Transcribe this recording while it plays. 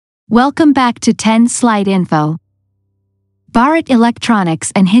Welcome back to 10 Slide Info. Bharat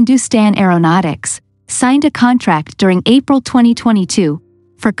Electronics and Hindustan Aeronautics signed a contract during April 2022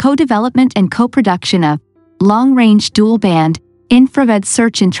 for co-development and co-production of long-range dual-band infrared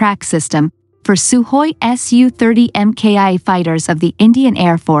search and track system for Sukhoi Su-30MKI fighters of the Indian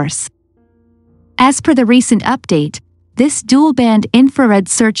Air Force. As per the recent update, this dual-band infrared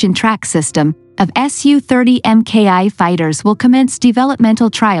search and track system of Su-30MKI fighters will commence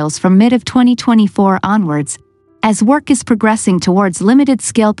developmental trials from mid of 2024 onwards, as work is progressing towards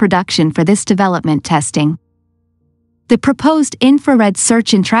limited-scale production for this development testing. The proposed infrared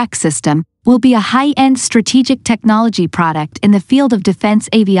search and track system will be a high-end strategic technology product in the field of defense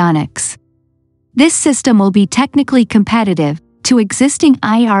avionics. This system will be technically competitive to existing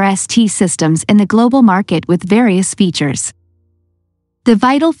IRST systems in the global market with various features. The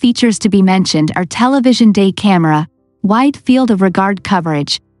vital features to be mentioned are television day camera, wide field of regard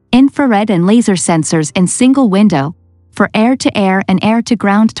coverage, infrared and laser sensors in single window, for air-to-air and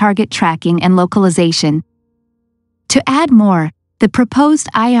air-to-ground target tracking and localization. To add more, the proposed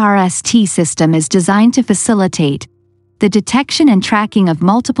IRST system is designed to facilitate the detection and tracking of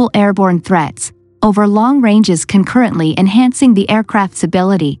multiple airborne threats over long ranges, concurrently enhancing the aircraft's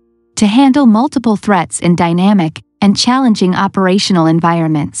ability to handle multiple threats in dynamic and challenging operational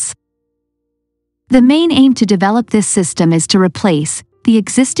environments. The main aim to develop this system is to replace the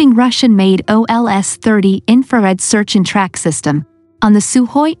existing Russian-made OLS-30 infrared search and track system on the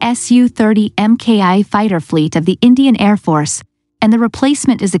Sukhoi Su-30MKI fighter fleet of the Indian Air Force, and the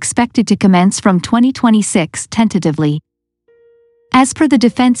replacement is expected to commence from 2026 tentatively. As per the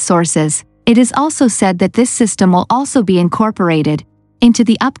defense sources, it is also said that this system will also be incorporated into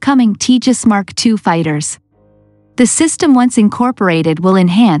the upcoming Tejas Mk2 fighters. The system, once incorporated, will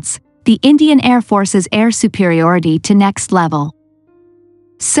enhance the Indian Air Force's air superiority to next level.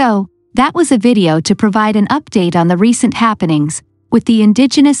 So, that was a video to provide an update on the recent happenings with the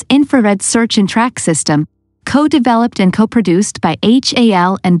Indigenous Infrared Search and Track System, co-developed and co-produced by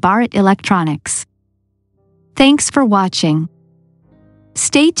HAL and Bharat Electronics. Thanks for watching.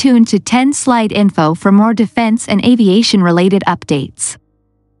 Stay tuned to 10 Slide Info for more defense and aviation-related updates.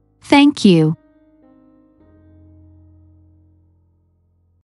 Thank you.